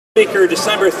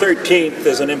December 13th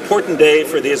is an important day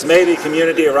for the Ismaili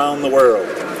community around the world.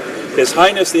 His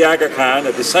Highness the Aga Khan,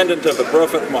 a descendant of the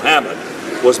Prophet Muhammad,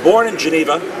 was born in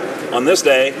Geneva on this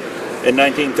day in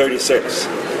 1936.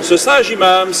 Ce sage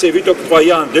imam s'est vu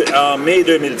octroyer en mai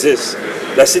 2010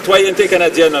 la citoyenneté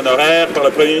canadienne honoraire par le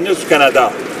Premier ministre du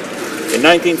Canada. In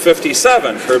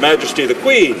 1957, Her Majesty the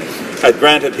Queen had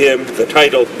granted him the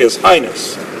title His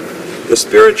Highness. The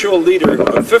spiritual leader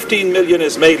of 15 million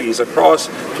Ismailis across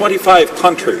 25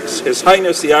 countries, His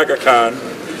Highness the Aga Khan,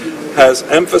 has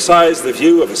emphasized the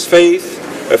view of his faith,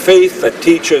 a faith that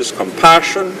teaches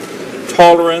compassion,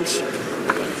 tolerance,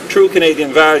 true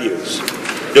Canadian values.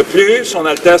 De plus, Son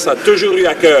Altesse a toujours eu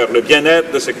à cœur le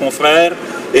bien-être de ses confrères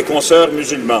et consoeurs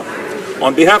musulmans.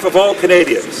 On behalf of all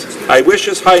Canadians, I wish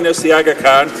His Highness the Aga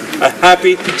Khan a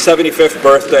happy 75th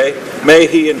birthday. May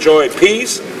he enjoy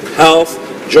peace, health,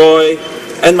 joy,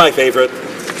 and my favorite,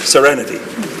 serenity.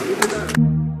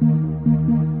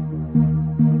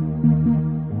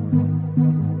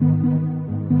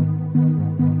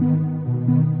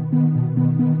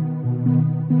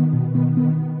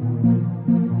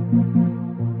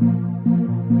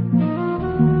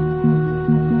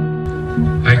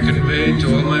 I convey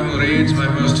to all my murids my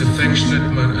most affectionate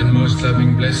and most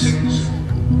loving blessings.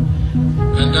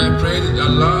 And I pray that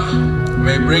Allah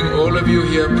may bring all of you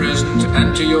here present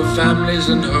and to your families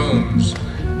and homes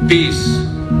peace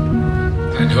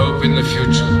and hope in the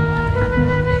future.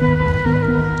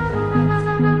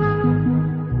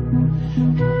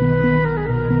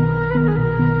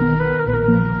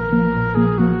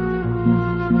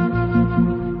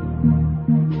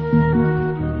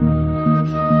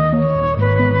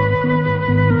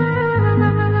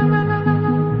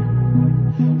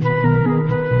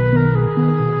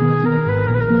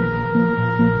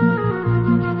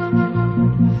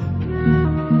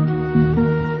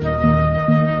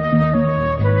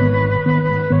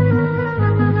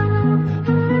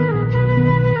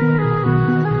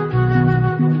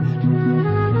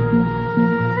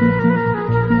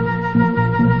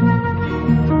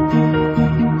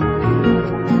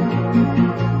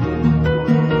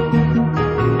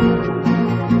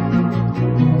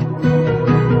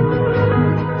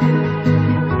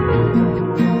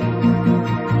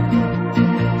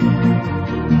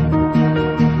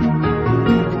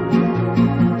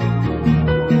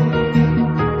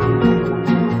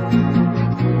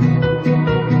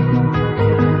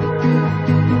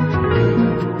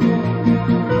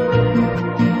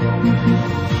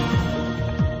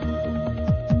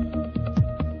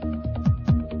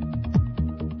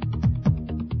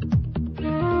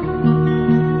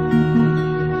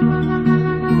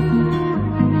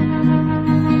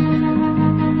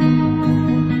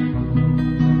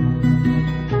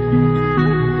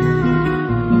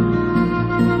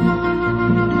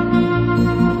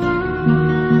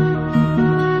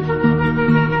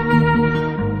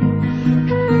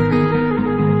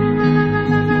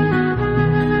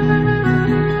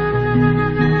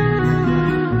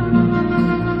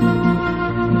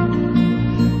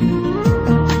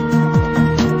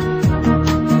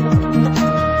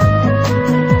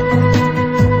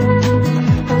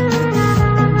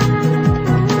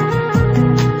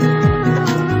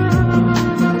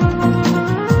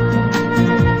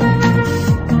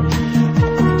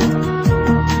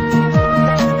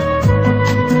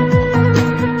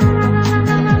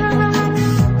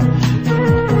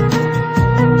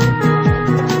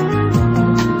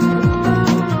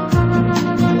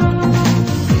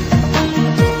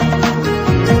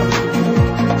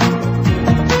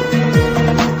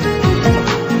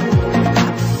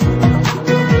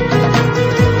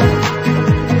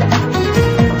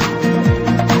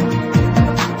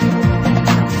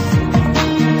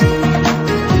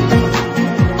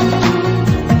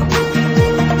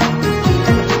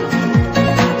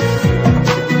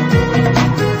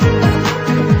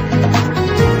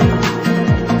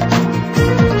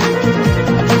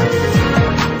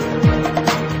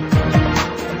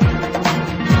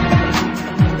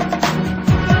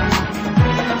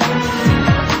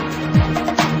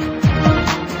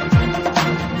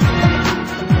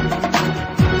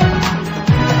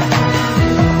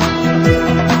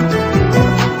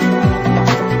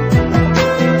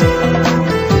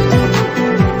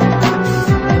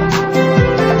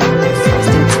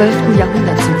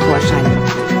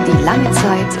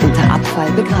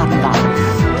 begraben war.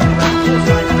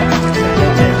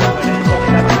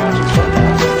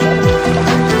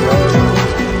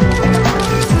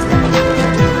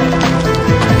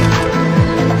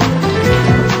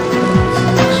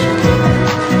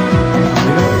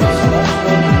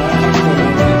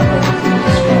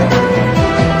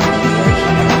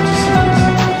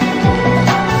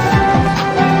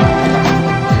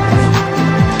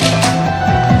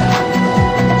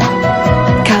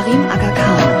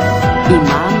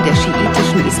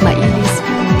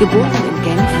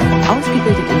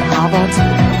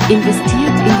 Jamat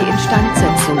investiert in die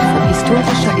Instandsetzung von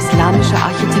historischer islamischer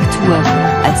Architektur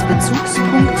als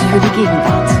Bezugspunkt für die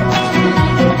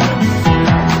Gegenwart.